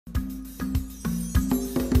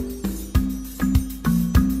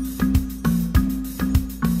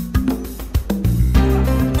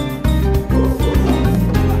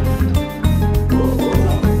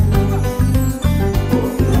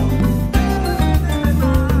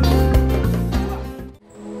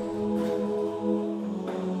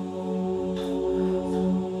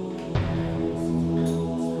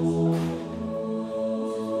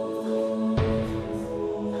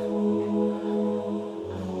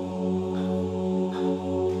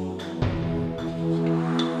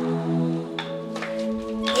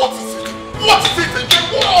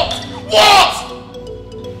What?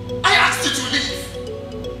 I asked you to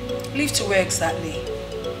leave. Leave to where exactly?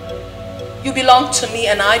 You belong to me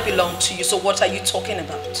and I belong to you, so what are you talking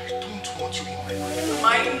about? I don't want you in my life. Am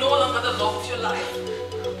I no longer the love of your life?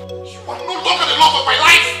 You are no longer the love of my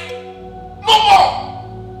life. No more.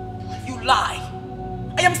 You lie.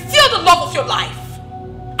 I am still the love of your life.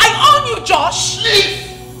 I own you, Josh. Leave.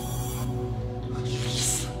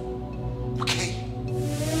 Leave. Okay?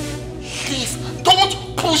 Leave.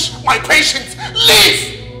 Don't push my patience.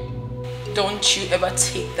 Leave. Don't you ever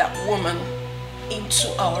take that woman into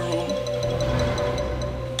our room.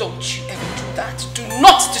 Don't you ever do that. Do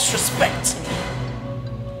not disrespect me.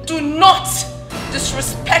 Do not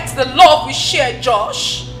disrespect the love we share,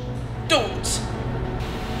 Josh. Don't.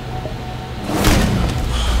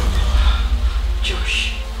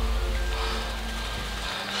 Josh.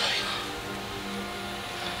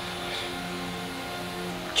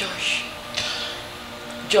 Josh.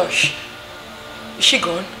 Josh. Is she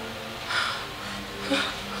gone?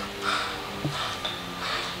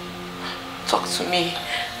 Talk to me.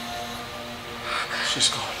 She's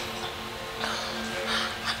gone.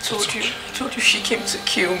 I told you she came to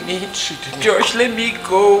kill me. She didn't. Josh, let me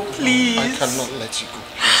go, please. No, I cannot let you go.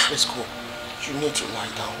 Please, let's go. You need to lie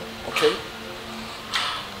down, okay?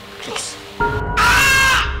 Please.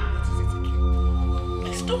 Ah!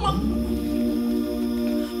 My stomach.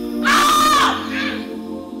 Ah!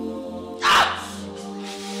 Ah!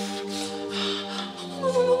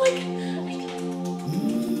 Oh, my God.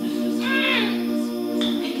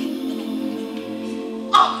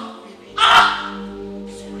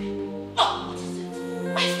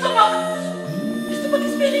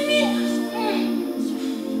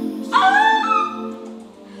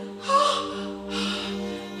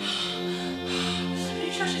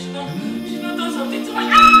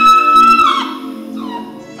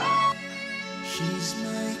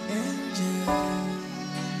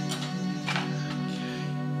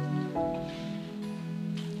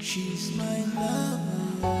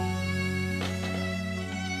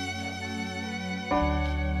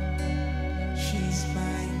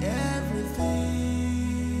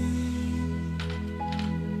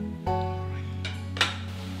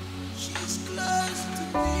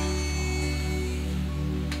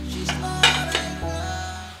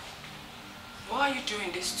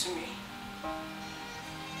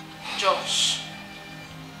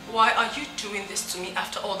 To me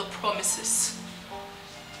after all the promises.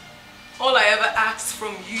 All I ever asked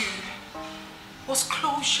from you was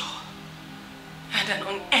closure and an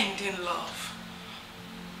unending love.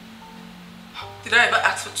 Did I ever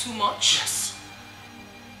ask for too much? Yes.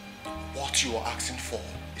 What you are asking for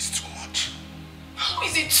is too much. How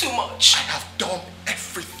is it too much? I have done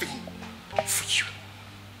everything for you.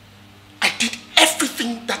 I did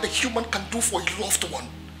everything that a human can do for a loved one.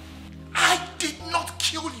 I did not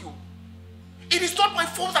kill you. It is not my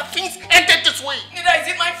fault that things ended this way. Neither is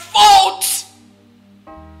it my fault.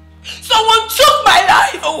 Someone took my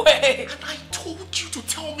life away. And I told you to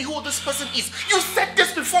tell me who this person is. You said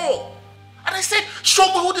this before. And I said, show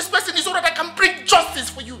me who this person is so that I can bring justice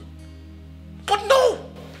for you. But no.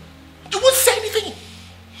 You won't say anything.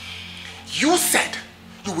 You said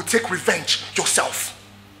you would take revenge yourself.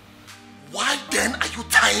 Why then are you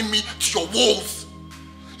tying me to your walls?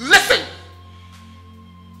 Listen.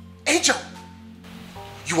 Angel.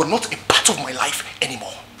 You are not a part of my life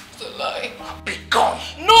anymore. It's a lie. Be gone.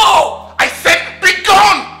 No! I said be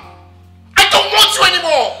gone! I don't want you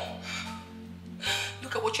anymore!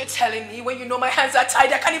 Look at what you're telling me when you know my hands are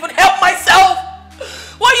tied. I can't even help myself.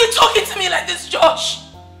 Why are you talking to me like this, Josh?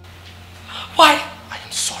 Why? I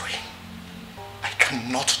am sorry. I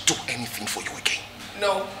cannot do anything for you again.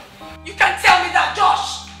 No. You can't tell me that,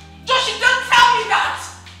 Josh. Josh, you don't tell me that.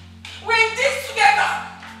 We're in this together.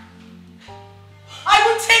 I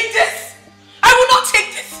will take this. I will not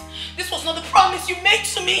take this. This was not the promise you made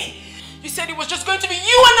to me. You said it was just going to be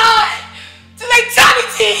you and I. Till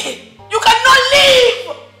eternity. You cannot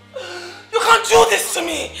leave. You can't do this to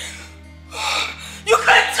me. You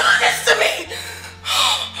can't do this to me.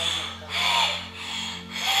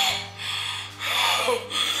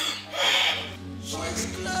 She's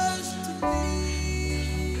close to me.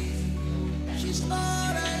 She's all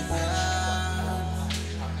I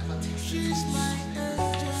want. She's my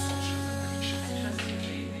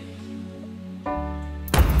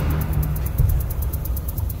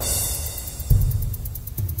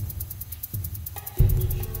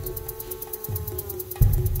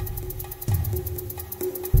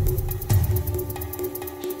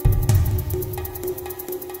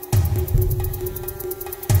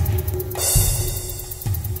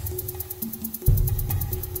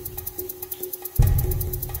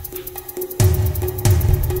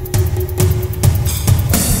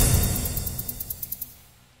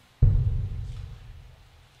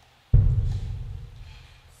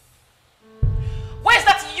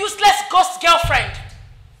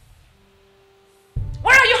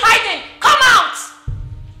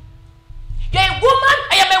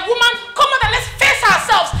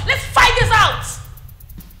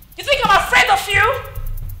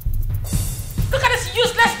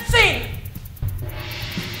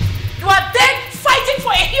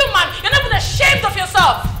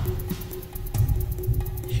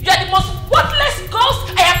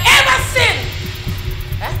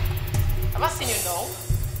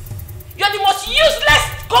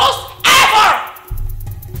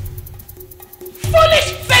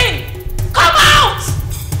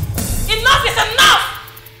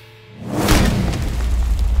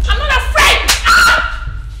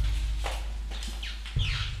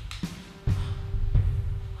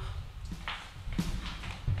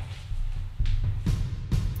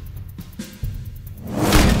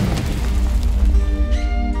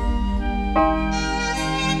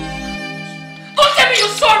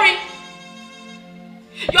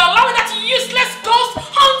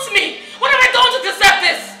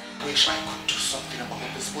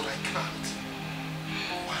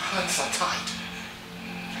hands are tied.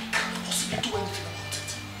 I can't possibly do anything about it.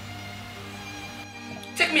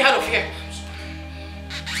 Take me out of here.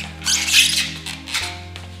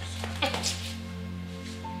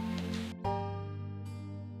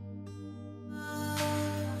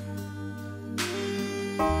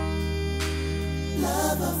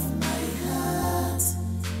 Love of my heart,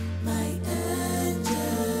 my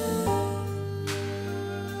angel.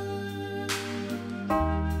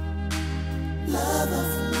 Love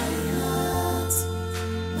of my heart,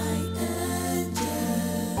 my angel.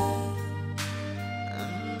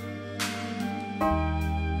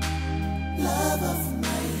 Love of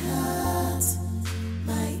my heart,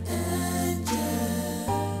 my angel.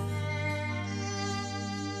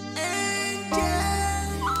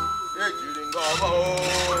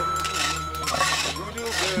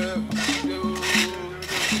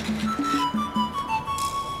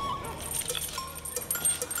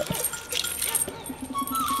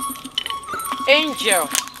 Angel,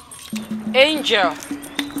 angel,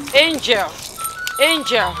 angel,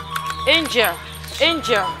 angel, angel,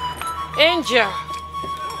 angel, angel.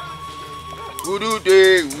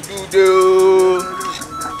 Udude,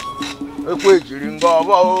 ekwe jiri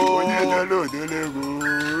ngaba o. Onye delo delego.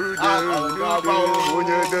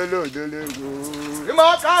 Onye delo delego.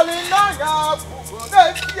 Imakali nanya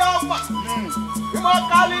kunesiama.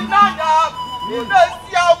 Imakali nanya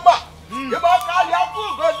kunesiama. Imakali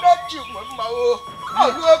afugo lechi mma o.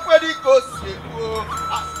 Olu ekwedi ko seku o.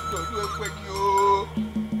 Asito olu ekwedi o.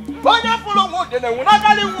 Onye fulu nwude na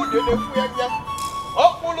nwunakali nwude na fu enye.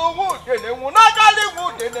 Okulu nwude na nwunakali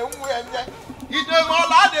nwude na fu enye. Ide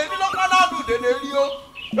mola de ni lokana du de ne ri o.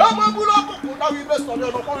 Emo bulo kuku na wi be so le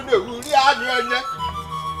no ko le ri anu enye.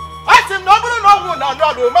 Asim no buru no hu na anu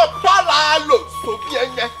ado me pala lo so bi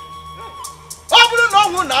enye. Oburu no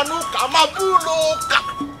hu na anu ka ma bulo ka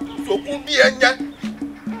so ku bi enye.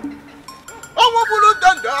 Owo bulu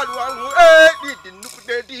danda anu anu di nuku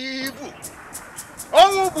de dibu.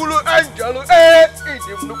 Owo bulu angel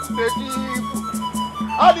di nuku de dibu.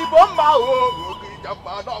 Ani bomba o ogiri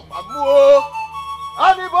jamba no pamu o.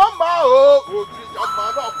 Ani bomba o ogiri jamba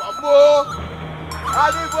no pamu o.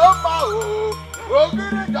 Ani bomba o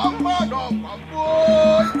ogiri jamba no pamu o.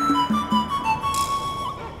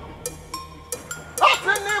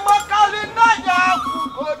 Asini makali nanya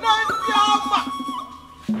kuko nesiama.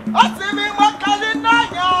 Asini makali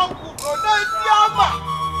nanya kuko nesiama.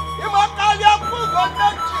 Imakali kuko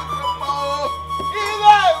nechikuma o.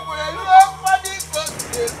 Ile wele fadi ko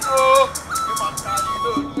seso. Imakali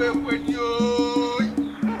no duwe ni o.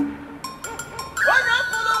 Onye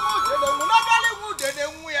fulu wude ne munakali wude ne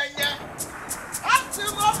nwuyenye.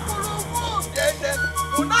 Asimo fulu wude ne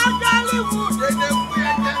munakali wude ne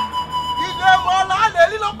nwuyenye. Ide mola ne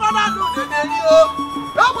lilo pana du de ne ri o.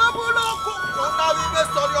 Ewe bulo kuku na wi be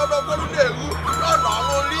sori ologboru lewu. Lona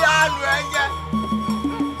run ri anu enye.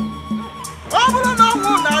 Oburu no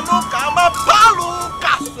wu na nu ka ma palu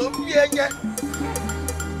ka so bi enye.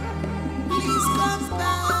 Please come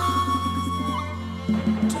back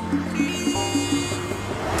to me.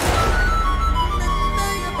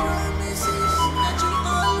 Remember your promises that you'll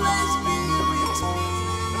always be with me.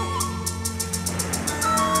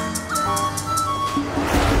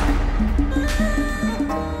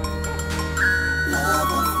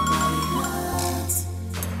 Love of my heart,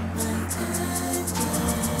 my angel.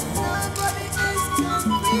 Nobody else can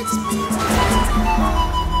reach me better.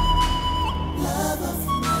 Love of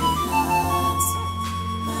my heart,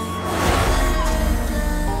 my angel.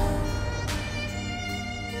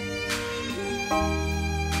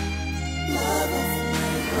 Love of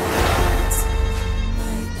my heart,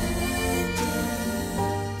 my angel.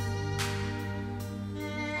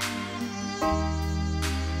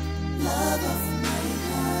 Love of my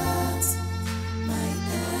heart, my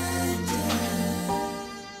angel.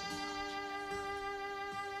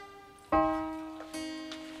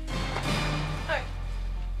 Hey,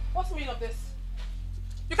 what's the meaning of this?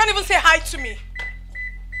 You can't even say hi to me.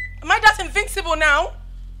 Am I that invincible now?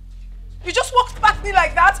 You just walked past me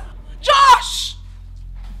like that? Josh!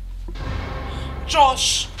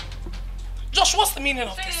 Josh! Josh, what's the meaning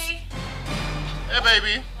of this? Hey,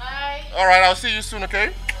 baby. Hi. All right, I'll see you soon,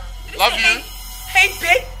 okay? Love you. Hey,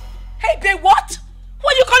 babe! Hey, babe, what?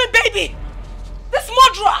 What are you calling baby? This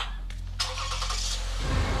murderer!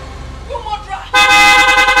 You murderer!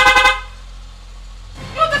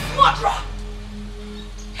 You this murderer!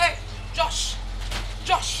 Hey, Josh!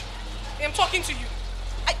 Josh! I'm talking to you.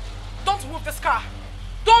 Don't move this car.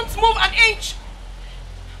 Don't move an inch!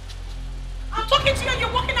 I'm talking to you and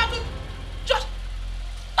you're walking out of... Josh!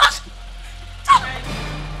 Josh! Josh!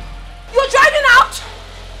 You're driving out!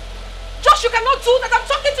 Josh, you cannot do that. I'm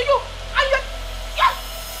talking to you.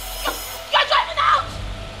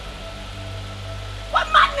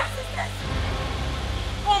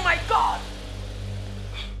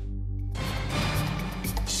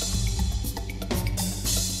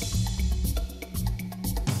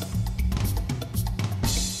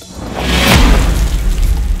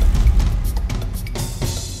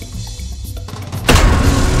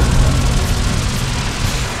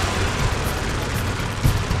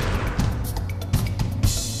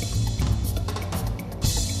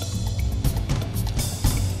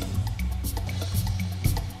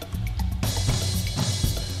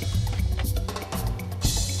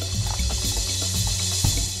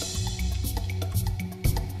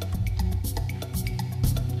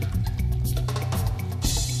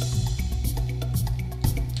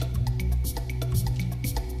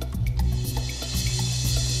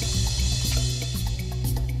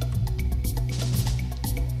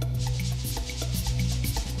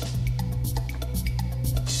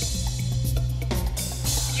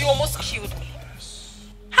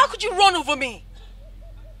 run over me.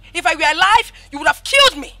 If I were alive, you would have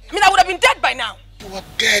killed me. I mean, I would have been dead by now. You are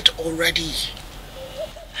dead already.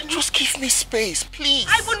 Just give me space, please.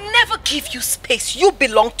 I will never give you space. You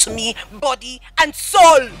belong to me, body and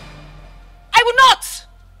soul. I will not.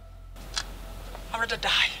 I'd rather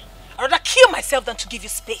die. I'd rather kill myself than to give you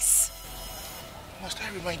space. Must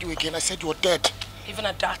I remind you again? I said you're dead. Even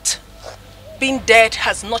at that, being dead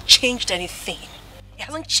has not changed anything. It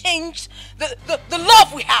hasn't changed the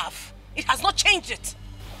love we have. It has not changed it.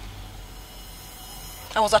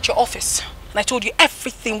 I was at your office and I told you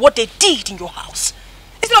everything, what they did in your house.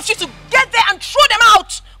 Instead of you to get there and throw them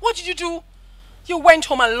out, what did you do? You went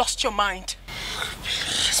home and lost your mind.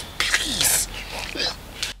 Please, please.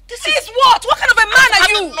 This is what? What kind of a man are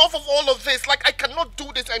you? I've had enough of all of this. Like, I cannot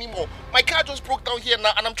do this anymore. My car just broke down here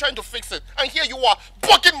now and I'm trying to fix it. And here you are,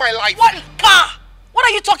 bugging my life. What car? What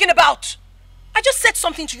are you talking about? I just said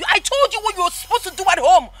something to you. I told you what you were supposed to do at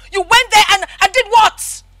home. You went there and did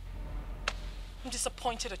what? I'm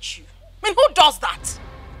disappointed at you. I mean, who does that?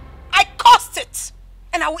 I caused it.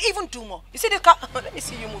 And I will even do more. You see this car? Let me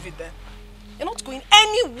see you move it there. You're not going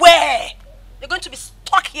anywhere. You're going to be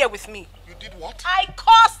stuck here with me. You did what? I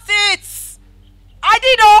caused it. I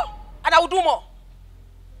did all. And I will do more.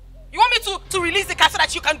 You want me to release the car so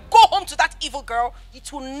that you can go home to that evil girl?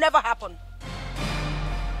 It will never happen.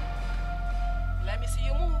 Let me see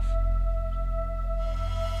you move.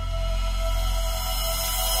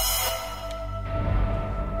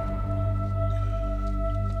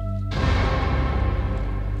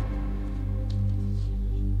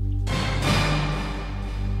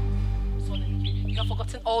 You have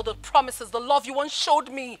forgotten all the promises, the love you once showed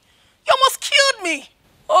me. You almost killed me.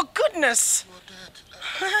 Oh, goodness. You're dead.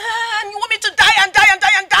 And you want me to die and die and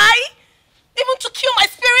die and die? Even to kill my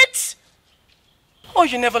spirit? Oh,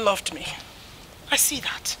 you never loved me. I see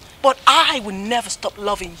that. But I will never stop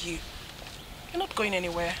loving you. You're not going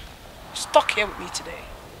anywhere. You're stuck here with me today.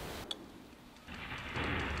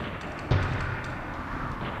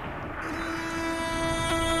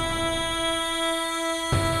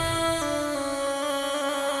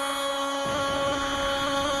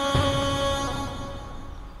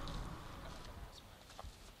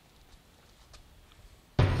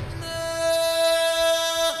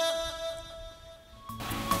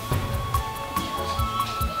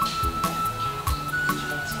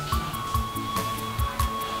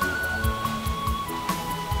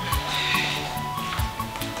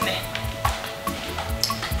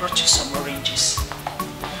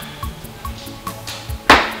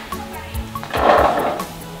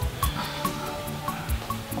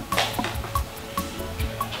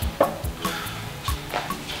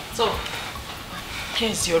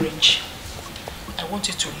 Here's the orange. I want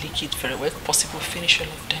you to lick it very well, if possible. Finish all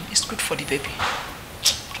of them. It's good for the baby.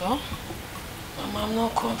 Oh? Mama, I'm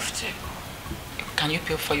not comfortable. Can you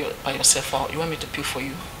peel by yourself, or you want me to peel for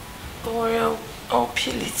you? Don't worry, I'll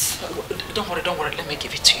peel it. Don't worry. Let me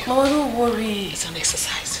give it to you. No, don't worry. It's an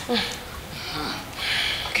exercise.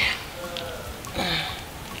 Okay. All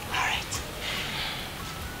right.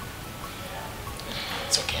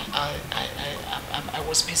 It's okay. I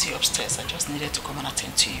was busy upstairs. I just needed to come and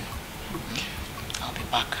attend to you. I'll be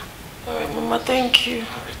back. All right, Mama. Thank you.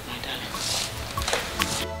 All right, my darling.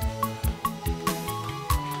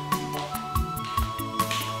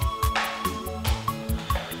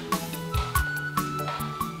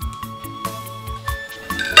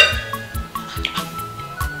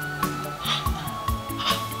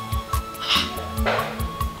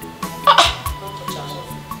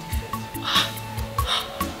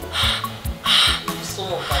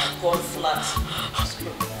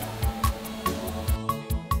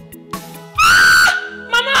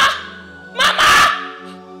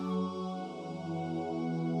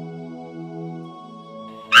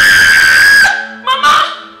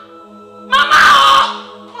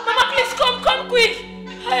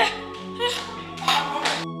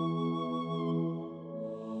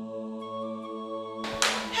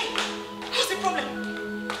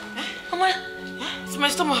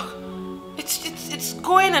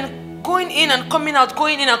 Going in and coming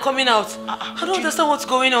out. I don't understand what's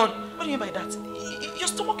going on. What do you mean by that? Your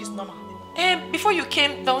stomach is normal. Before you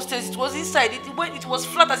came downstairs, it was inside. It was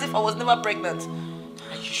flat as if I was never pregnant.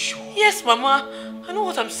 Are you sure? Yes, Mama. I know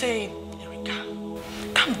what I'm saying. Erica,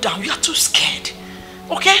 calm down. You are too scared.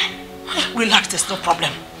 Okay? Relax, there's no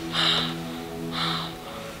problem.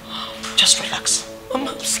 Just relax.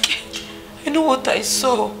 Mama, I'm scared. I know what I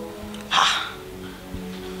saw.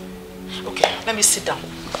 Okay, let me sit down.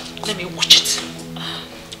 Let me watch it.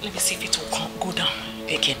 Let me see if it will go down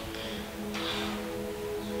again.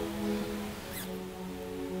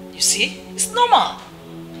 You see? It's normal.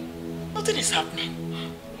 Nothing is happening.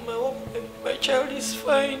 My child is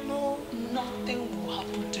fine, no. Nothing will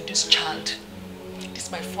happen to this child. This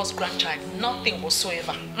is my first grandchild. Nothing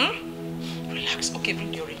whatsoever. Relax. Okay,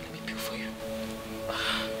 bring your ring. Let me pick for you.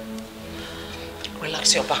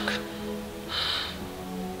 Relax your back.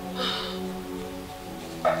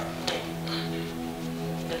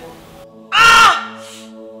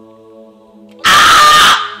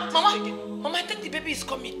 Mama, I think the baby is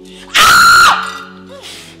coming.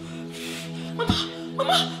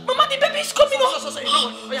 Mama, the baby is coming. Sorry. You know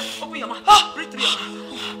what? Oh yeah, open your mouth. Breathe through your mouth.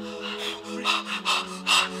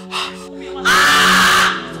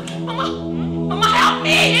 Mama, help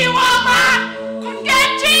me! Iwama!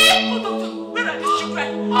 Kungechi! Where are these children?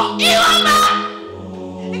 Iwama!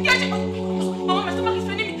 Kungechi! Mama, my stomach is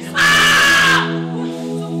paining me.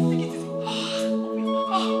 Take it easy.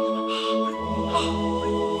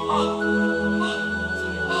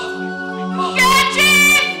 Kungechi!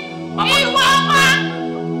 Iwama!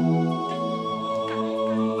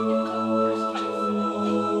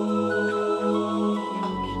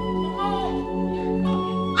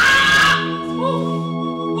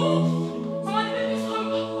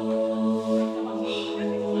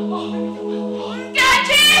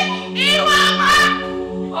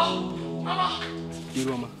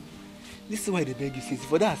 This is why they beg you since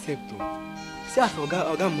for that accept. See as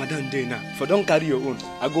Oga Madam day now. For don't carry your own.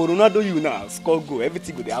 I go Ronaldo you now. Score go.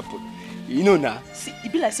 Everything go happen. You know now. See,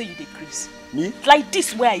 it be like say you decrease. Me? Like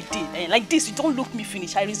this where I did. Like this, you don't look me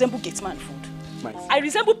finish. I resemble Gateman food. Nice. I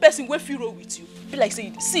resemble person where feel roll with you. Be like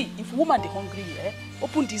say, see, if woman they hungry,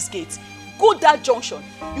 open this gate. Go that junction.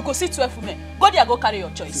 You go see 12 women. Go there, go carry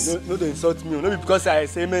your choice. No, they insult me. No, because I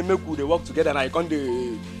say make we they work together and I can't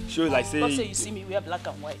show like say. Don't say you see me wear black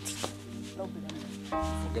and white. No blame.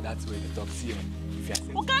 Forget that way they talk. See,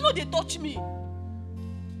 okay, no, they touch me.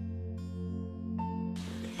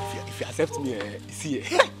 If you accept me, see,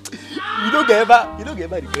 you don't get ever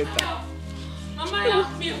regret that. Mama,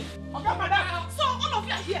 help me. Okay, madam. So all of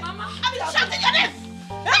you are here. Mama, I've been shouting your name.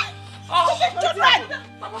 Children.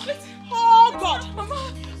 Mama, please. Oh God. Mama.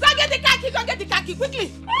 Go and get the khaki, quickly.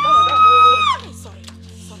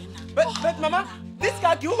 Sorry now. But Mama, this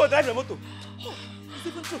car you go drive the motor. It's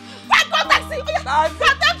even true. Why go taxi? Oh yeah. Go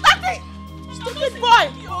taxi. Stupid boy.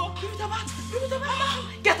 Give me the bat.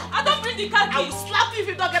 Get out. I don't bring the car. I will slap you if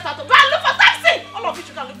you don't get out. Go and look for taxi. All of you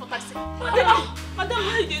can look for taxi. Madam,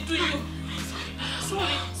 how did they do you?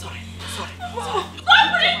 Sorry. Go and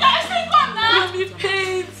bring taxi. Come now. Give me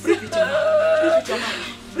pain.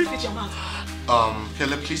 Breathe with your mouth.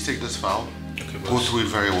 Philip, please take this file. Okay, go through it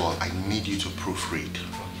very well. I need you to proofread.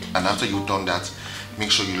 And after you've done that, make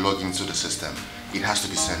sure you log into the system. It has to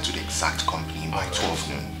be sent to the exact company by 12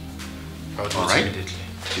 noon. I'll do it immediately.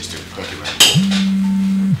 Please do it. Thank you very much.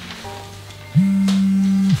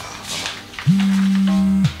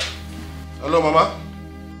 Hello, Mama.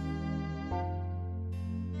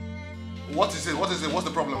 What is it? What's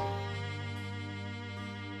the problem?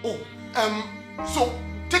 Oh, so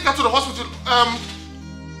take her to the hospital.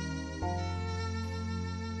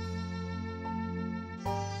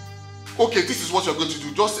 Okay, this is what you're going to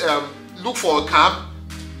do. Just look for a cab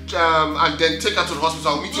and then take her to the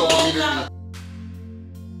hospital. I'll meet you up immediately.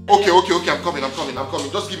 Okay, I'm coming.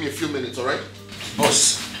 Just give me a few minutes, alright?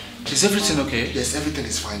 Boss, is everything okay? Yes, everything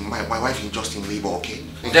is fine. My wife is just in labor, okay?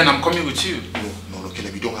 Then I'm coming with you. No,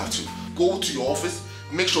 Caleb, you don't have to. Go to your office,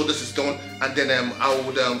 make sure this is done, and then I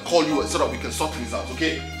would call you so that we can sort things out,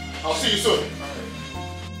 okay? I'll see you soon.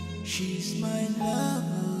 She's my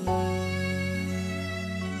lover.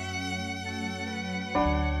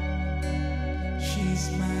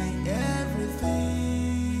 She's my everything.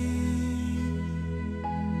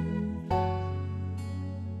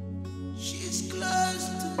 She's close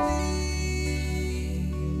to me.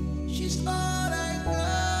 She's all I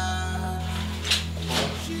got.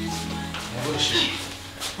 She's my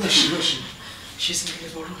Where is she? She's in the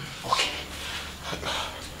labor room. Okay.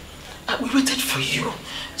 We waited for you,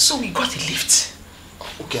 so we got a lift.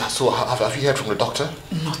 Okay, so have you heard from the doctor?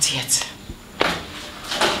 Not yet.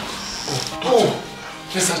 Oh,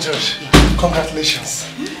 Mr. George, congratulations.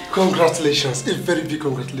 Congratulations. A very big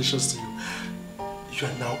congratulations to you. You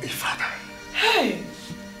are now a father. Hey!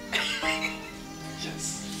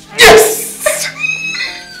 Yes!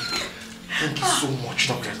 Thank you so much,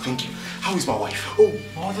 doctor. Thank you. How is my wife? Oh,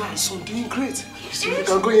 mother and son doing great. So you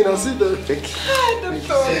can go in and see them. Thank you.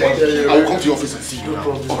 Yeah. I'll come to your office and see you No now.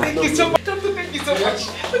 problem. Alright. Thank you so much. Doctor, thank you so much.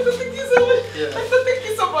 Doctor, thank you so much. Doctor, thank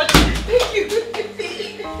you so much. Thank you.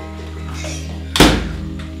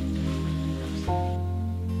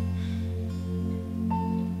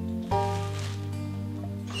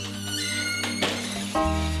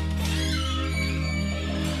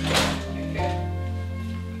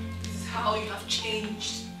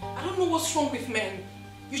 What's wrong with men?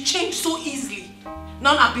 You change so easily.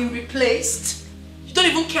 Now I've been replaced. You don't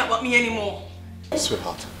even care about me anymore.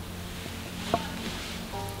 Sweetheart,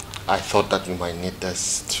 I thought that you might need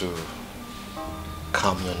this to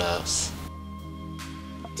calm your nerves.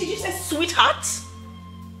 Did you say sweetheart?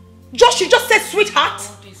 Josh, you just said sweetheart?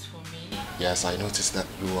 Yes, I noticed that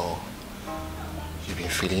you've been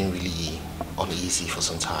feeling really uneasy for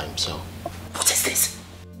some time, so... What is this?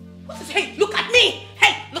 What is... Hey, look at me!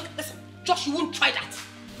 Hey, look, listen. Josh, you won't try that.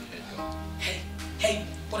 Hey,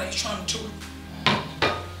 what are you trying to do?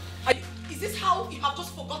 Is this how you have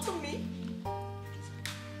just forgotten me?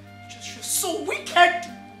 Josh, you're so wicked!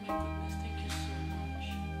 Oh my goodness, thank you so much.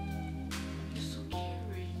 You're so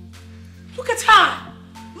caring. Look at her!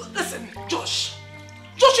 Listen, Josh.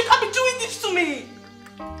 Josh, you can't be doing this to me!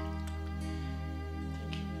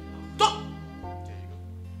 Don't...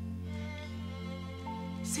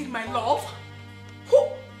 Say my love?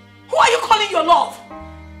 Who are you calling your love?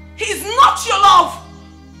 He is not your love!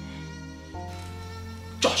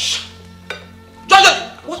 Josh!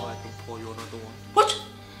 What? So I can pour you another one. What?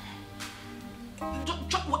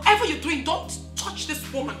 Whatever you're doing, don't touch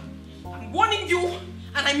this woman. I'm warning you,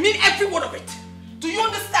 and I mean every word of it. Do you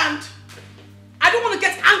understand? I don't want to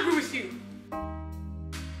get angry with you.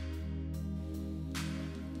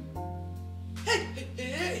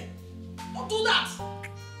 Hey, don't do that.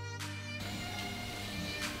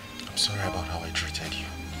 I'm sorry about how I treated you.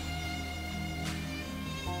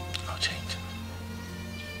 I'll change.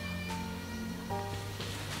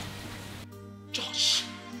 Josh.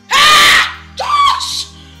 Ah! Josh!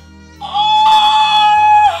 Oh!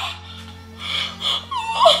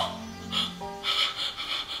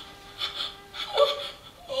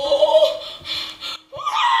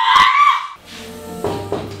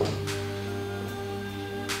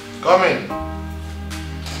 Come in.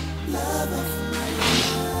 Love of my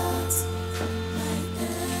heart, my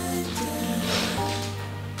angel.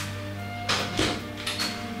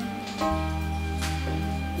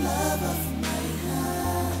 Love of my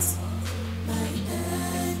heart, my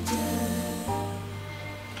angel.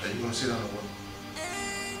 Are you gonna sit down or what?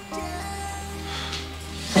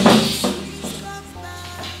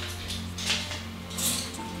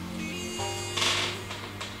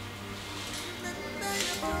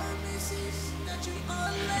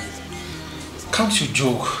 Can't you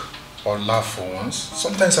joke or laugh for once?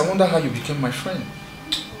 Sometimes I wonder how you became my friend.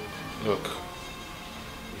 Look,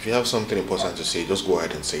 if you have something important to say, just go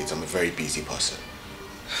ahead and say it. I'm a very busy person.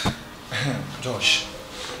 Josh,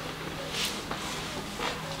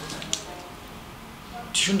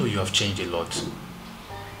 do you know you have changed a lot?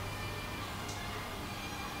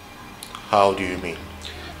 How do you mean?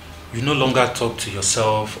 You no longer talk to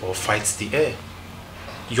yourself or fight the air.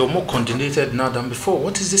 You're more coordinated now than before.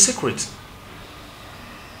 What is the secret?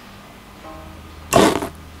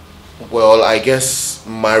 Well, I guess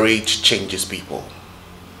marriage changes people.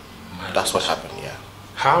 That's what happened, yeah.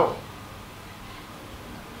 How?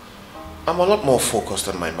 I'm a lot more focused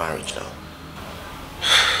on my marriage now.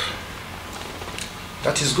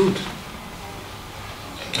 That is good.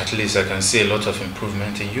 At least I can see a lot of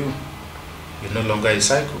improvement in you. You're no longer a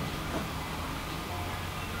psycho.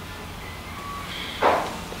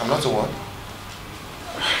 I'm not a what?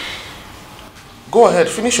 Go ahead,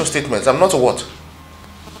 finish your statement. I'm not a what?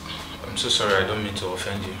 I'm so sorry, I don't mean to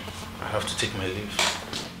offend you. I have to take my leave.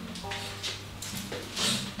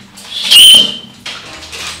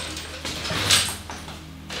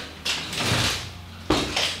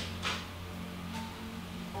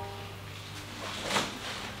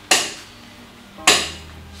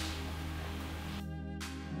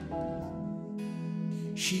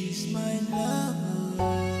 She's my lover.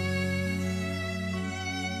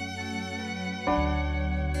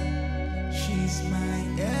 She's my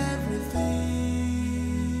everything.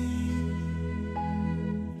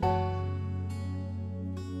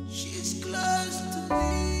 She's close to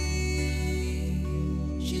me.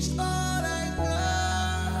 She's all I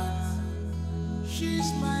got.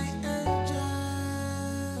 She's my angel.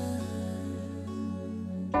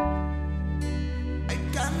 I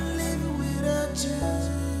can't live without you.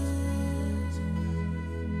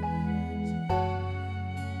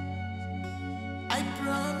 I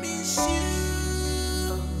promise you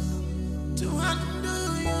to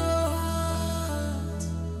handle your heart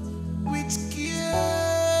with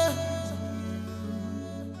care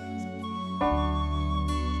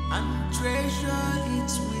and treasure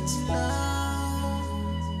it with love,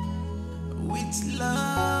 with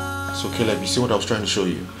love. So Caleb, you see what I was trying to show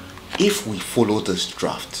you? If we follow this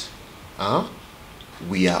draft,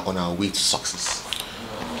 we are on our way to success.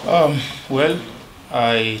 Well,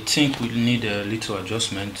 I think we need a little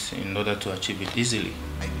adjustment in order to achieve it easily.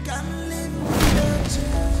 I can't live without you.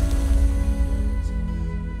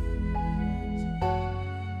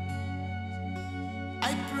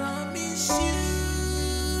 I promise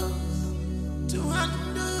you to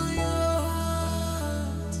handle your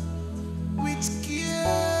heart with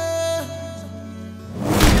care.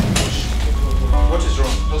 What is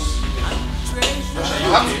wrong?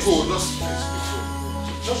 You have to go.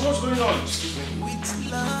 Just what's going on?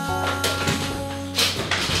 With love.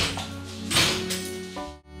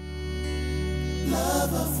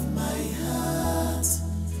 Love of my heart,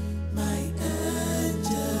 my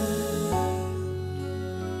angel.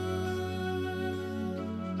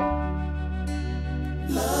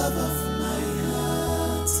 Love of my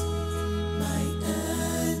heart, my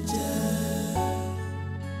angel.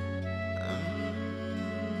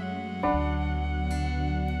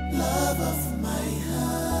 Love of my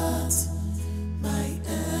heart, my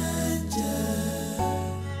angel.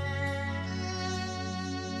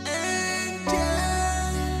 Angel,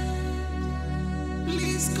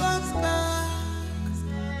 please come back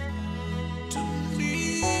to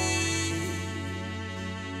me.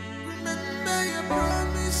 Remember your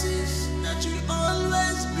promises that you'll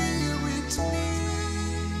always be with me,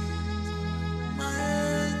 my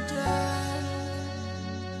angel.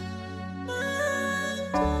 My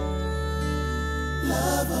angel.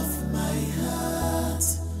 Love of my heart,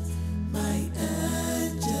 my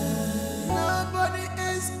angel. Nobody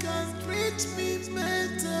else can treat me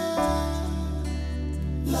better.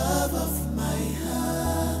 Love of my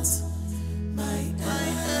heart, my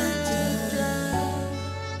angel.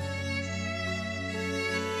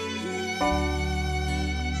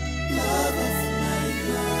 Love of my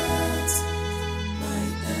heart, my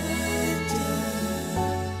angel.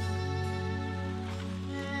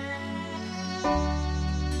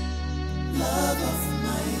 Love of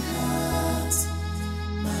my heart,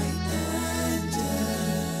 my angel.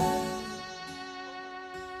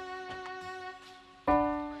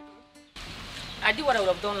 I did what I would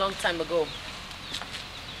have done long time ago.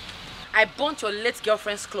 I burnt your late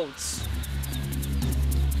girlfriend's clothes.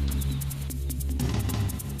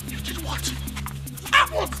 You did what?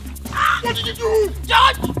 What? What did you do?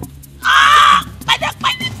 George! My neck,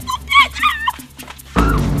 stop it!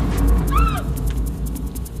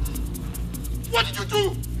 What did you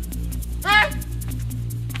do? Eh?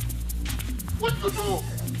 What did you do?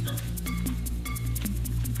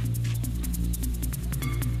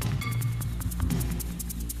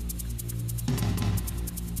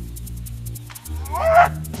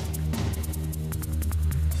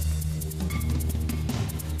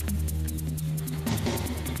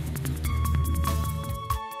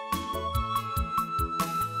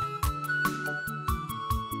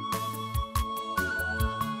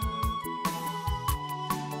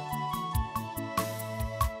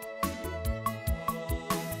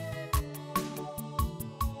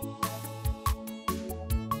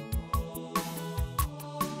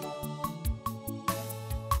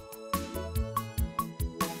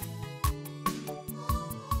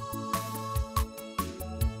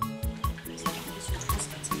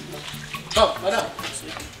 Oh, madam.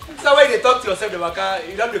 So when they talk to yourself, the waka,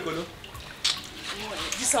 you don't recall.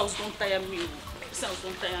 This house don't tire me. This house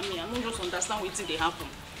don't tire me. I don't just understand wetin dey happen.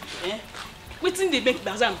 Wetin dey make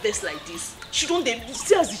Bazan vex like this? She don't dey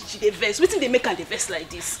see as she dey vex. Wetin dey make her dey vex like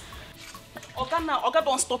this? Oga now, Oga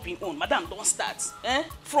don't stop him own. Madam don't start.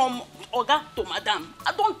 From Oga to Madam.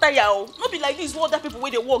 I don't tire. No be like this. What other people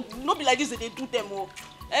where they work. No be like this that they do them.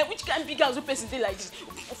 Which kind of big house person dey like this?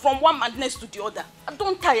 From one madness to the other. I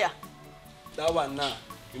don't tire. That one now,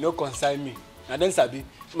 you know, concern me. And then Sabi,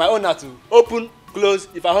 my own now to open, close.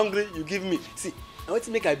 If I'm hungry, you give me. See, I want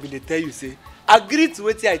to make I been tell you, say, agree to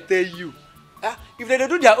what I tell you. If they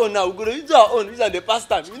do their own now, we're going to do our own. These are the past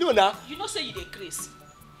time. You know now. You know say you dey craze.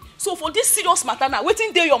 So for this serious matter now,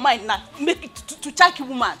 wetin dey your mind now? Make it to check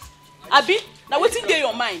woman. Abi, now wetin dey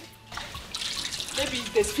your mind? Maybe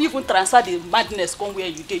they fit even transfer the madness come where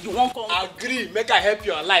you dey. You won't come. Agree, make I help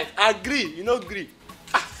your life. Agree, you know agree.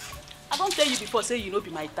 I don't tell you before, say you no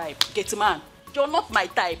be my type. Get man, you're not my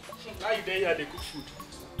type. Now you there here, they cook food.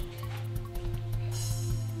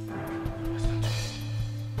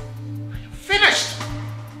 Finished.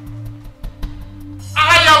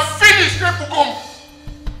 I am finished, Nepugum.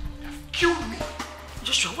 You have killed me.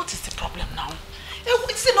 Joshua, what is the problem now?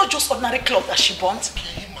 Is it not just ordinary cloth that she burnt?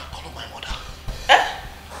 Call my mother.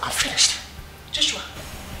 I'm finished. Joshua.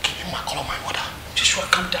 Call my mother. Joshua,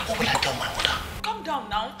 calm down. What will I tell my mother? Calm down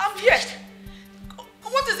now. I'm here.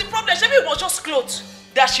 What is the problem? Maybe it was just clothes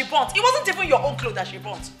that she burnt. It wasn't even your own clothes that she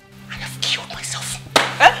burnt. I have killed myself.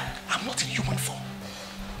 I'm not in human form.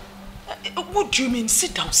 What do you mean?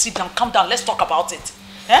 Sit down, calm down, let's talk about it.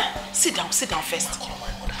 Sit down first.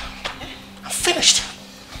 I'm finished.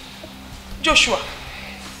 Joshua,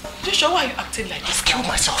 why are you acting like this? I've killed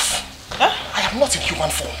myself. I am not in human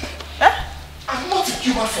form. I'm not in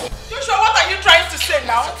human form. Joshua, what are you trying to say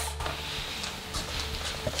now?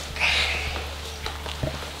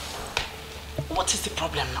 What is the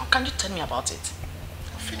problem now? Can you tell me about it?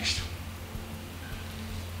 I'm finished.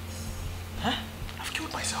 I've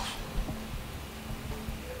killed myself.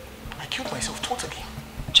 I killed myself totally.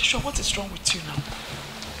 Joshua, what is wrong with you now?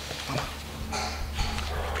 Mama.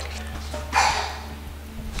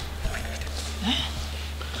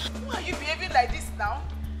 Why are you behaving like this now?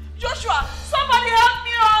 Joshua, somebody help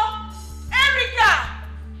me, oh! Erica!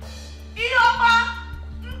 Ioma!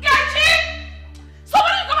 Nkechi!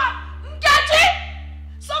 Somebody come on! Nkechi!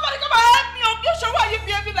 Somebody come and help me, oh! Joshua, why are you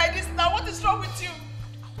behaving like this now? What is wrong with you?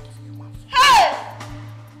 Hey!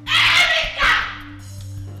 Erica!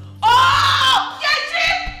 Oh! Nkechi!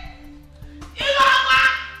 Ioma!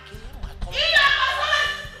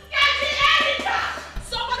 Nkechi! Erica!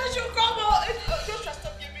 Somebody should come, oh! Joshua,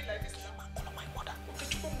 stop behaving like this now.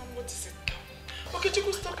 What is it now? Okay,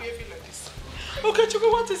 Chiku, stop behaving like this. Okay,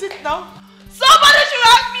 Chiku, what is it now? Somebody should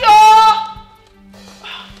help me, oh!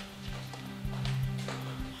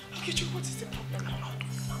 Okay, Chiku, what is the problem now?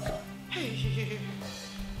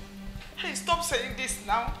 Hey, stop saying this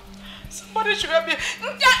now. Somebody should help me.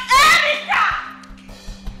 Erica!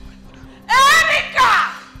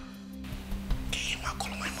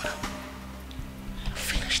 Call my mother.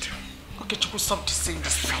 Finished. Okay, Chiku, stop saying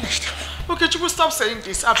this. Finished. Okay, Chiku, stop saying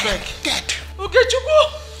this. I beg. Dead. Okay, Chiku.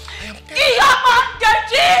 I am dead.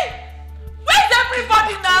 Iyamangeji! Where's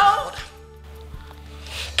everybody now?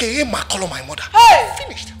 Call my mother. Hey!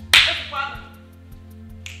 Finished. Everybody.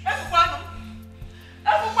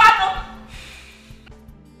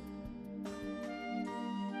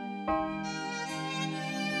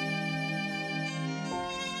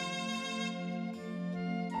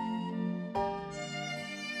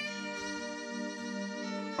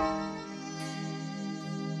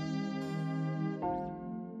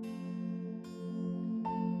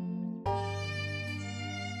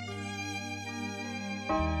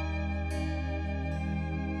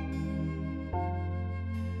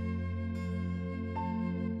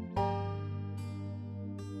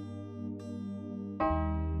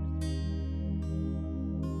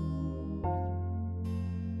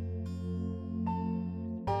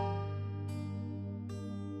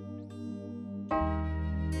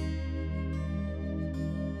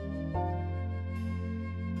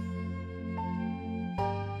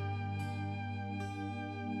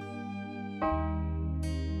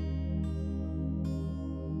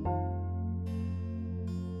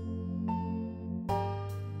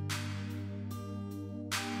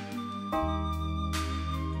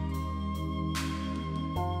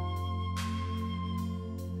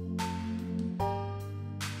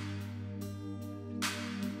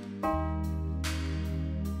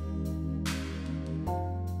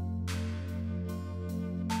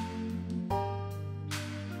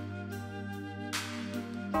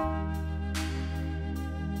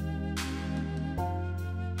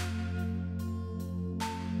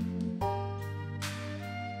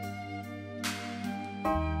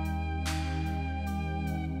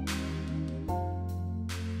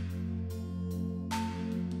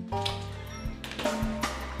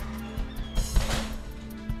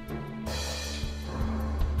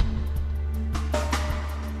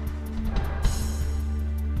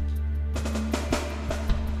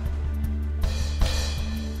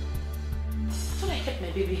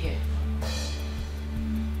 Baby here.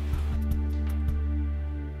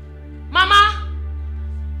 Mama!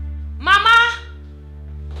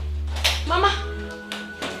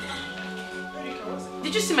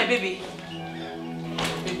 Did you see my baby?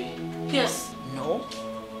 Baby? Yes. No.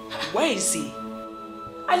 Where is he?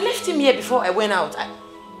 I left him here before I went out.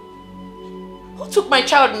 Who took my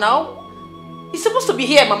child now? He's supposed to be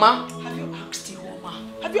here, Mama. Have you asked the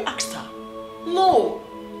woman? Have you asked her? No.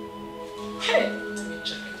 Hey! Let me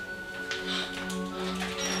check.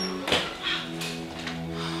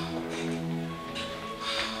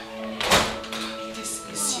 This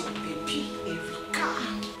is your baby, Erica.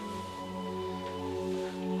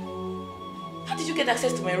 How did you get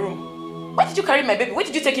access to my room? Where did you carry my baby? Where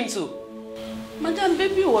did you take him to? Madam,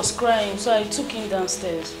 baby was crying, so I took him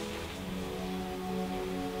downstairs.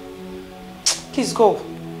 Please go.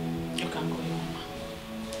 You can go, Mama.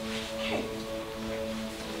 Hey.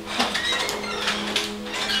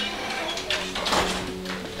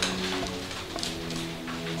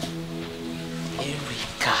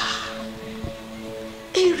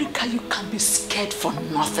 Erica, you can for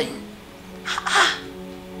nothing.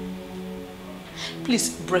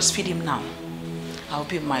 Please breastfeed him now. I'll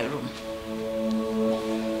be in my room.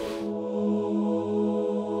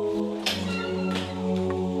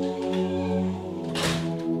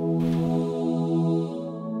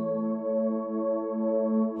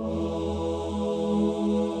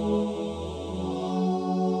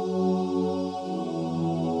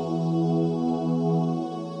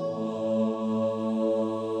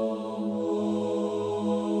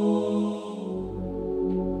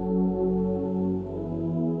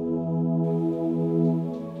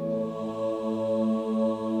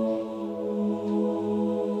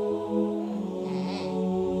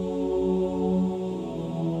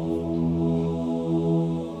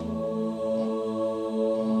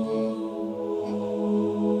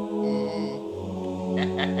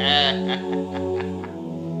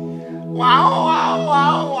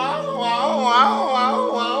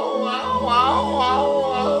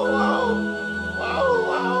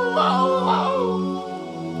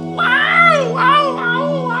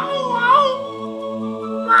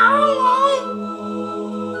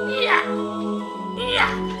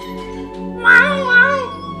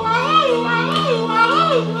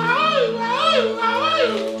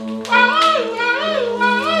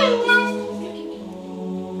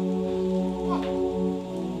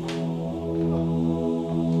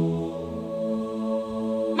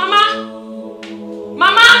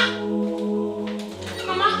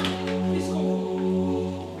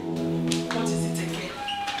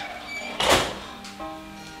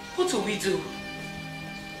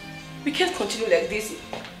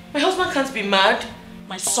 Mad?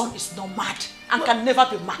 My son is not mad and can never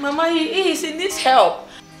be mad. Mama, he needs help.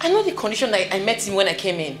 I know the condition that I met him when I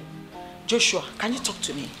came in. Joshua, can you talk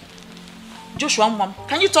to me? Joshua, Mom,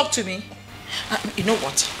 can you talk to me? You know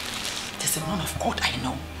what? There's a man of God I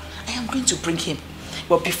know. I am going to bring him.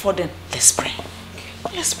 But before then, let's pray.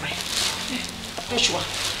 Okay. Let's pray. Joshua,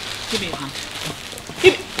 give me your hand.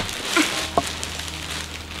 Give me.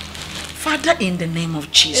 Father, in the name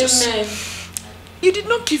of Jesus. Amen. You did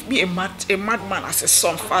not give me a madman as a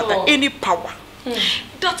son, Father, any power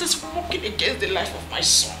that is working against the life of my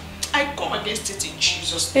son. I come against it in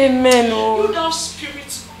Jesus' name. Amen. Oh. You thou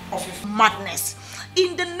spirit of madness.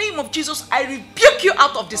 In the name of Jesus, I rebuke you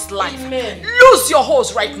out of this life. Amen. Lose your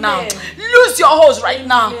horse right now. Lose your horse right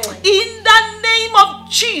now. In the name of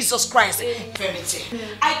Jesus Christ. Infirmity.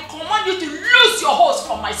 I command you to lose your horse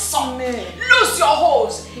from my son. Lose your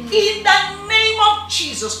horse. In the name of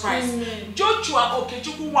Jesus Christ. Joshua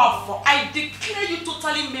Okechukwu, I declare you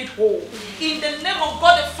totally made whole. In the name of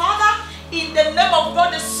God the Father, in the name of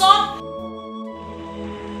God the Son.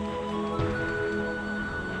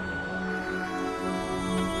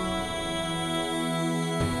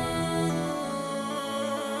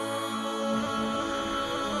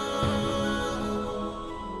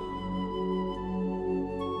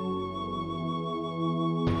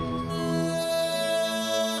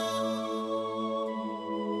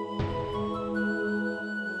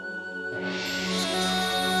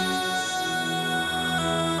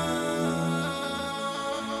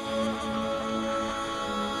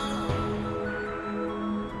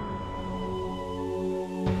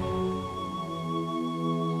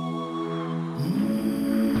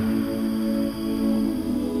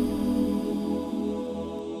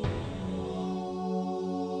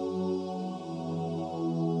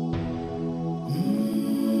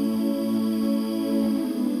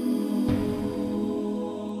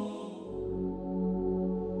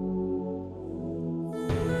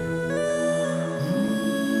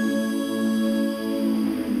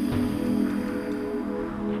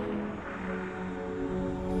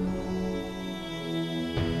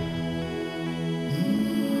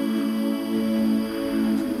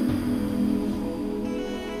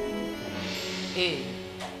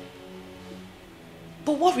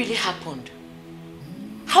 But what really happened?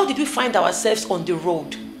 How did we find ourselves on the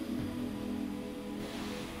road?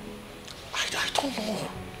 I don't know.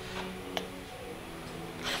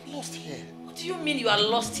 I'm lost here. What do you mean you are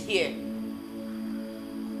lost here?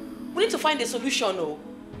 We need to find a solution, oh.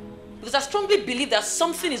 Because I strongly believe that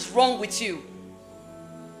something is wrong with you.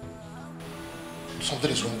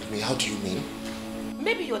 Something is wrong with me? How do you mean?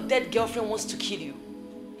 Maybe your dead girlfriend wants to kill you.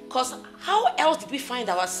 Because how else did we find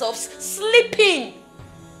ourselves sleeping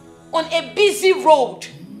on a busy road?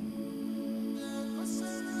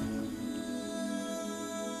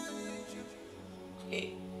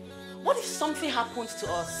 Hey, what if something happened to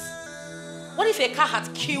us? What if a car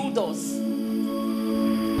had killed us?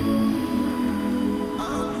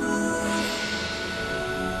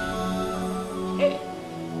 Hey.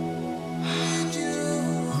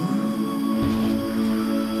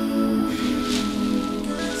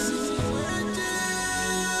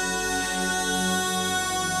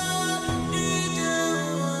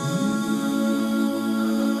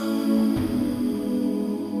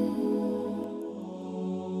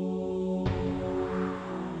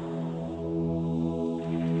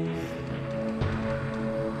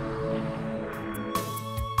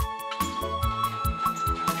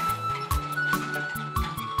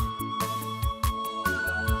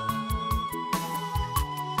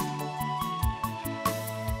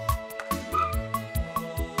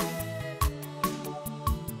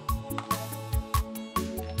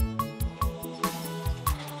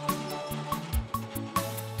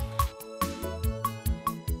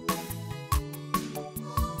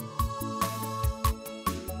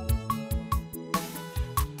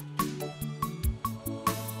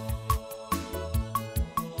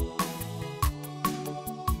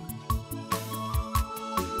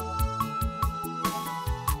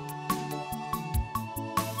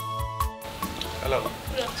 Hello.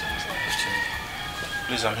 Good afternoon, sir.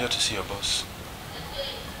 Please, I'm here to see your boss.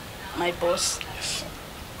 My boss? Yes.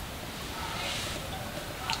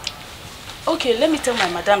 Okay, let me tell my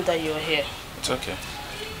madam that you're here. It's okay.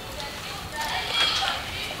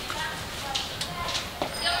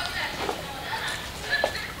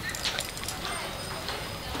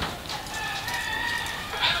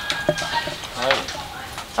 Hi.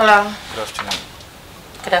 Hello. Good afternoon.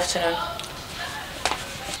 Good afternoon.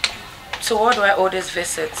 So what do I owe this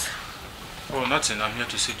visit? Oh, nothing. I'm here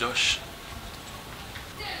to see Josh.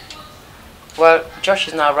 Well, Josh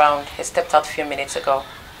is not around. He stepped out a few minutes ago.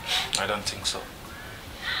 I don't think so.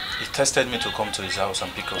 He tested me to come to his house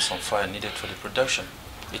and pick up some fire needed for the production.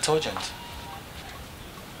 It's urgent.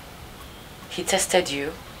 He tested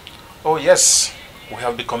you? Oh, yes. We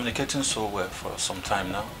have been communicating so well for some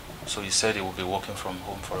time now. So he said he will be working from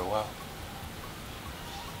home for a while.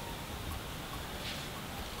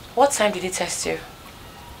 What time did he test you?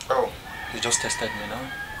 Oh, he just tested me now.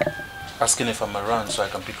 Asking if I'm around so I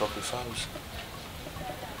can pick up the files.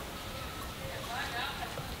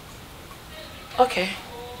 Okay.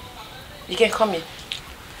 You can come in.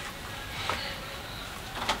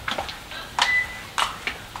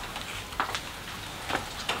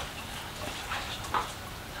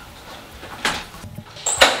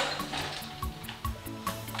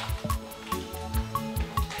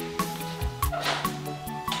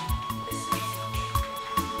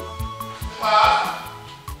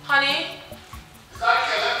 Honey? Is that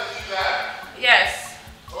Caleb? Is he there? Yes.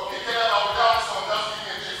 Okay, Caleb, I'll be down soon. Just give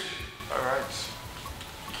me a jiffy. Alright.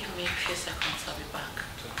 Give me a few seconds, I'll be back.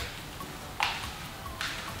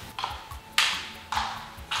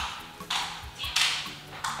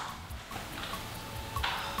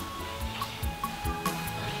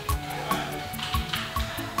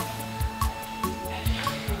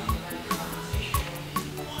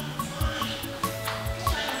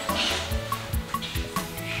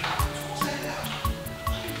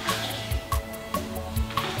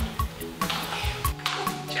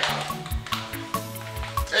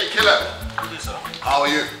 Hey, Caleb. Yes, sir. How are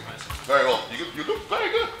you? Very well. You look very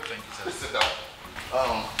good. Thank you, sir. Please sit down.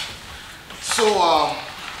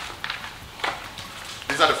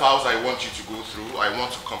 These are the files I want you to go through. I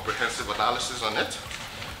want a comprehensive analysis on it.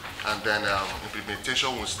 And then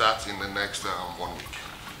implementation will start in the next 1 week.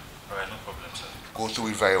 Alright, no problem, sir. Go through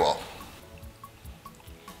it very well.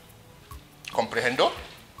 Comprehendo?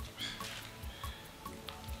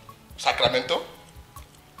 Sacramento?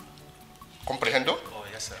 Comprehendo? Oh,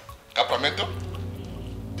 yes, sir. Capramento?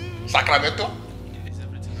 Sacramento? Is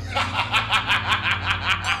everything okay?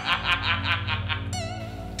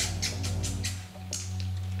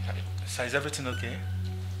 Sir, is everything okay?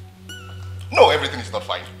 No, everything is not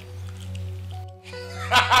fine.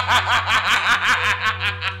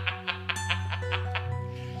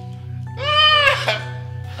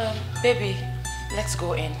 Baby, let's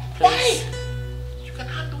go in, please. Why?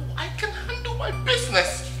 I can handle my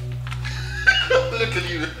business. Look at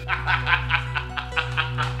you.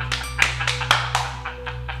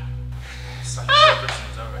 Sir, everything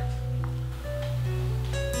is alright.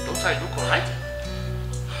 Don't I look alright?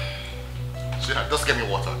 Sweetheart, just get me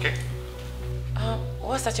water, okay?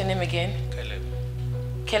 What's that your name again? Caleb.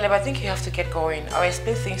 Caleb, I think you have to get going. I'll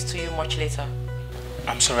explain things to you much later.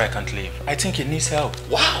 I'm sorry I can't leave. I think he needs help.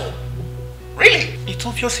 Wow! Really? It's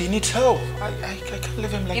obvious he needs help. I can't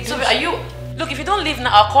leave him like It's this. okay. Are you... Look, if you don't leave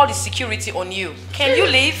now, I'll call the security on you. Can you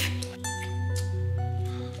leave?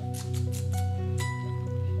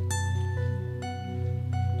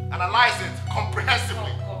 Analyze it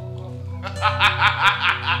comprehensively.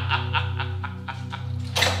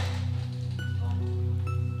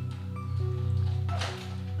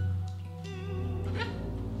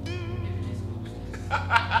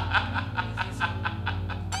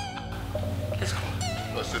 Let's go.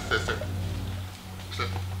 No, sit. Sit.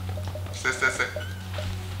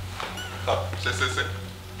 Come, sit.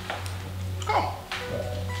 Come.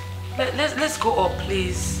 Let's go up,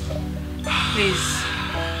 please. Please.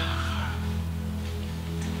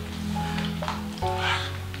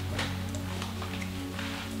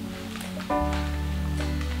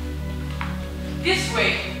 This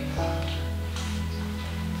way.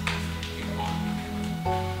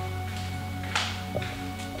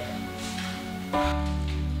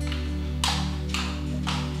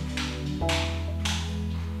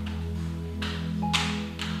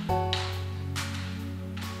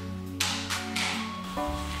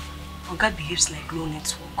 God behaves like no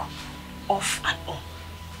network, off and on.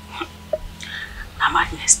 Na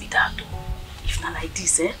madness be that though. If not like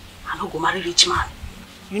this, I no go marry rich man.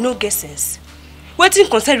 You no get sense. Wetin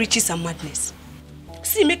concern riches and madness?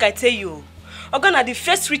 See, make I tell you, Ogana, the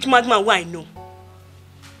first rich madman who I know.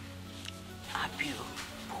 Abio,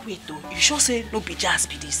 but wait though, you sure say no be just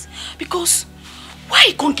be this? Because why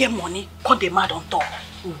you can't get money, can't dey mad on top?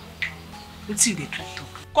 Let's see the truth talk.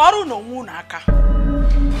 Koru no munaka.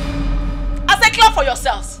 I say clap for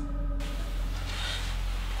yourselves.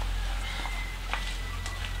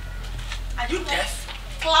 Are you deaf?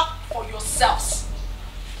 Clap for yourselves.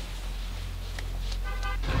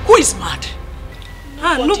 Who is mad?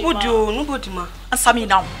 Nobody, ma. Answer me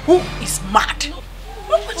now. Who is mad?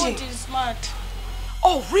 Nobody is mad.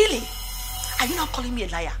 Oh, really? Are you now calling me a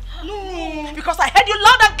liar? No. Because I heard you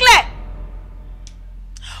loud and clear.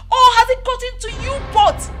 Oh, has it gotten to you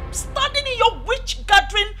both standing in your witch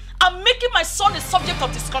gathering and making my son a subject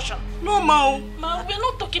of discussion? No, ma. Ma, we're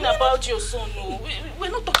not talking about your son, no. We're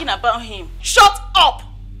not talking about him. Shut up!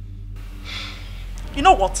 You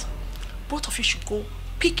know what? Both of you should go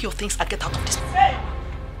pick your things and get out of this. Hey!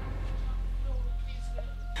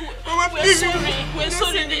 Mama, We're sorry. We're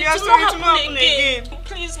sorry. It will not happen again.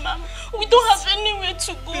 Please, ma'am. We don't have anywhere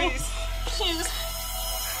to go. Please.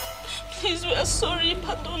 Please, we are sorry.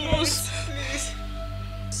 Pardon us. Please.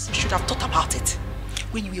 You should have thought about it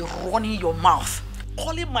when you were running your mouth,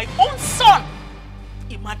 calling my own son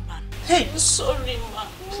a madman. Hey, I'm sorry, ma'am.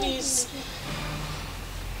 Please.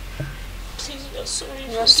 Please, we are sorry.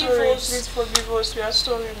 We are sorry. Please forgive us. We are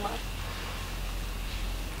sorry, ma'am.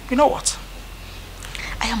 You know what?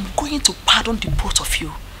 I am going to pardon the both of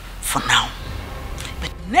you for now.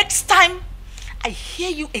 But next time I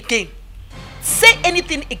hear you again say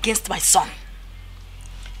anything against my son,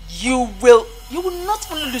 you will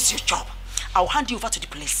not only lose your job, I'll hand you over to the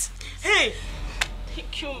police. Hey!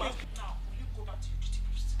 Thank you, ma'am. Now, you go back to your duty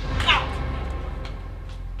post. Now!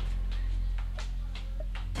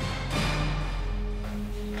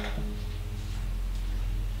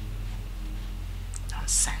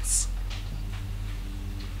 Nonsense.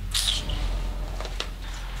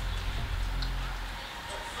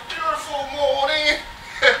 Beautiful morning.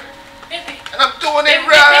 Baby. And I'm doing it Babe,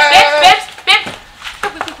 right. babe.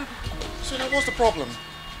 So now what's the problem?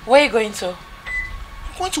 Where are you going to?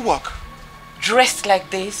 I'm going to work. Dressed like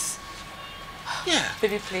this? Yeah.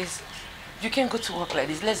 Baby, please. You can't go to work like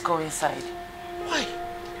this. Let's go inside. Why?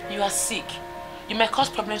 You are sick. You may cause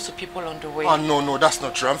problems to people on the way. Oh, no, that's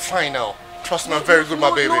not true. I'm fine now. Trust me, I'm very good,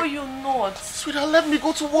 my baby. No, you're not. Sweetheart, let me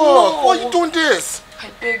go to work. No. Why are you doing this? I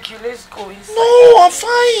beg you, let's go inside. No, I'm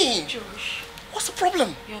fine. Josh, What's the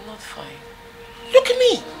problem? you're not fine. Look at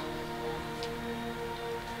me.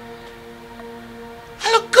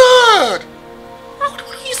 I look good. What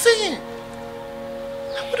are you saying?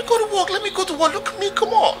 I'm going to go to work. Let me go to work. Look at me. Come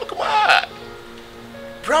on. Look at my eye.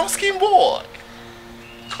 Brown skin boy.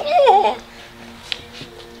 Come on.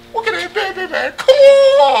 Look at that baby, man. Come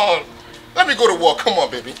on. Let me go to work. Come on,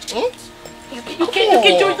 baby. You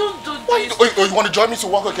can't, Josh, don't do this. Oh, you want to join me to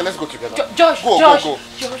work? Okay, let's go together. Josh, go.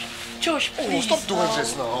 Josh, Oh, please. stop doing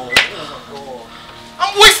this now. Oh, my God.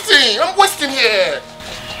 I'm wasting here.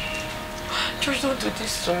 Josh, don't do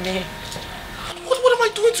this to me. What am I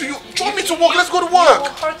doing to you? Join me to work. Let's go to You will work.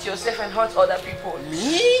 hurt yourself and hurt other people.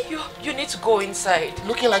 Me? You need to go inside.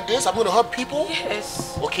 Looking like this, I'm going to hurt people?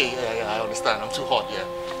 Yes. Okay, yeah, I understand. I'm too hot, yeah.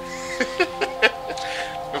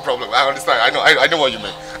 No problem. I understand. I know what you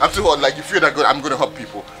meant. I'm too hot. Like, you feel that good, I'm going to hurt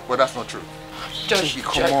people. But that's not true. Josh, Baby,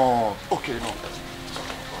 come on. Okay, no.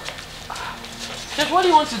 Josh, what do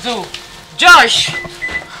you want to do? Josh!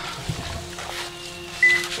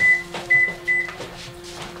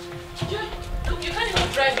 You can't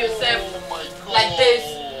even drive yourself like this.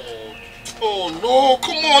 Oh, no.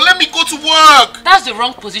 Come on. Let me go to work. That's the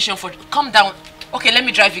wrong position for... Calm down. Okay, let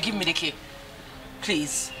me drive you. Give me the key.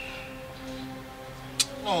 Please.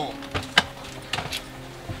 No.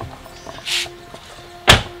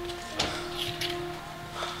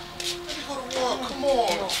 Let me go to work. Come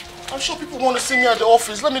on. I'm sure people want to see me at the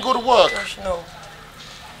office. Let me go to work. Josh, no.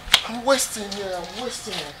 I'm wasting here.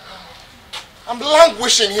 I'm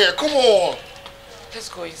languishing here. Come on. Let's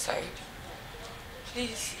go inside.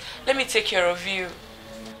 Please, let me take care of you.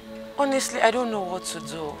 Honestly, I don't know what to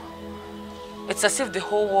do. It's as if the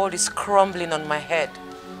whole world is crumbling on my head.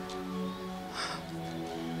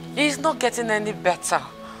 He is not getting any better.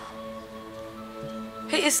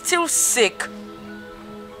 He is still sick.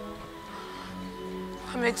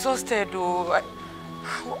 I'm exhausted though.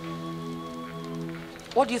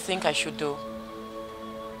 What do you think I should do?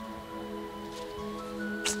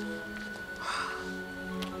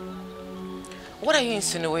 What are you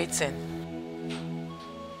insinuating?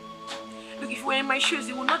 Look, if you were in my shoes,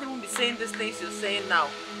 you would not even be saying these things you're saying now.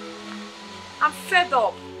 I'm fed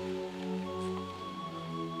up.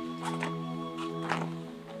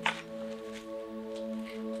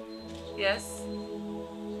 Yes?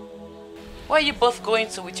 Where are you both going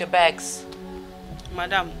to with your bags?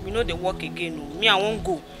 Madam, we know they work again. No. Me, I won't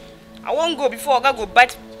go. I won't go before I go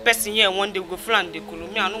bite person here one day we go flan the kolo.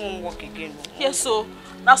 Me, I don't want work again. No. Yes, so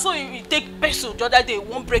now so you take peso the other day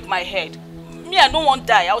won't break my head. Me, I don't want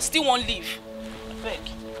die. I'll still won't leave. I beg.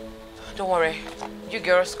 Don't worry. You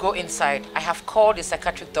girls go inside. I have called the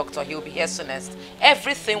psychiatric doctor. He will be here soonest.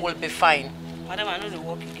 Everything will be fine. Madam, I know they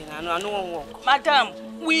work again. I know won't work. Madam,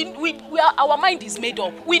 our mind is made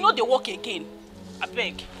up. We know they work again. I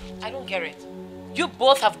beg. I don't get it. You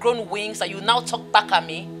both have grown wings and you now talk back at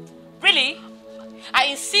me? Really? I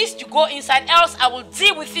insist you go inside, else I will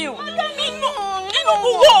deal with you. Madam, no. You don't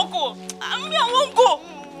go walk. Me, I won't go.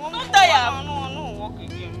 Don't tire. No, walk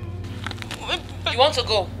again. You want to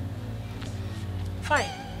go? Fine.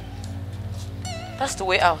 That's the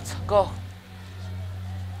way out. Go.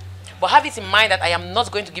 But have it in mind that I am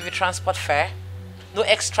not going to give you transport fare, no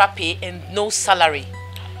extra pay, and no salary.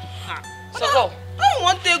 So go. I don't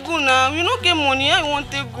want to go now. You don't get money. I want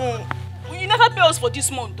to go. You never pay us for this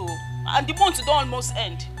month, though. And the month don't almost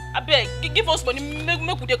end. I beg, give us money,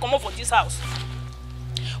 make we come out for this house.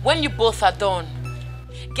 When you both are done,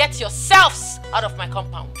 get yourselves out of my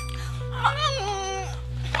compound.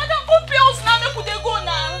 Madam, go pay us now, make we go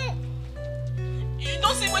now. You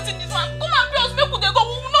don't see waiting this one. Come and pay us, make we go.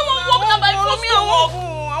 No one walk now by force. I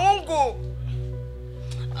won't go.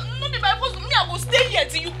 No be by force. Me, I go stay here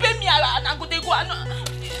till you pay me and I go go.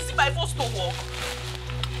 Is it by force to walk?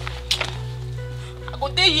 I go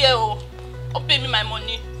stay here, or pay me my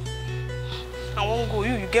money. I won't go.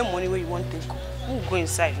 You get money where you want to go. You go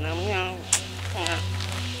inside now.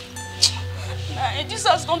 Nah, this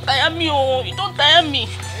house don't tire me, oh. It don't tire me.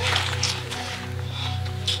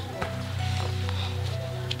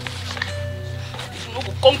 You know,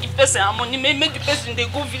 go come give person money, make the person they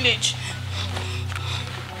go village.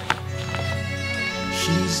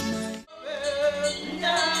 She's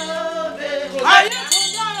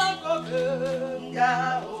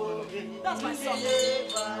That's my song.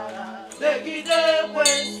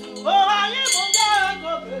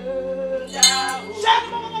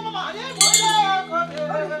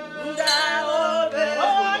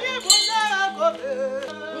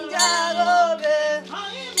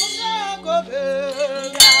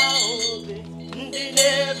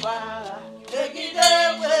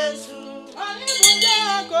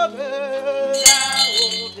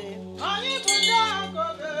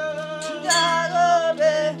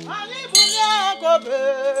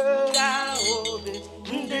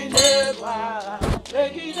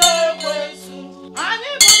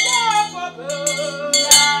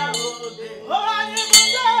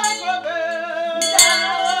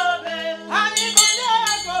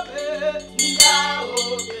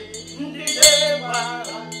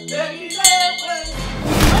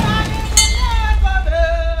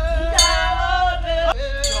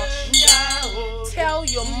 Tell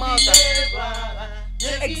your mother to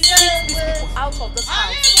exit these people out of this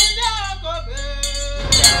house.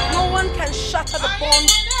 No one can shatter the bond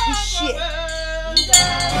we share.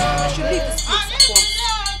 They should leave this place at once.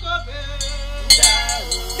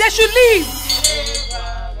 They should leave!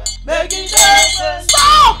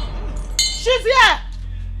 Stop! She's here!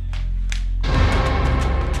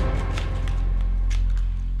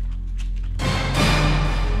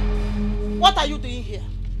 What are you doing here?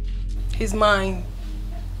 He's mine.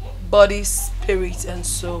 Body, spirit, and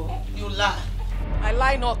soul. You lie. I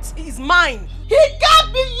lie not. He's mine. He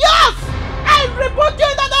can't be yours! I report you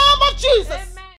in the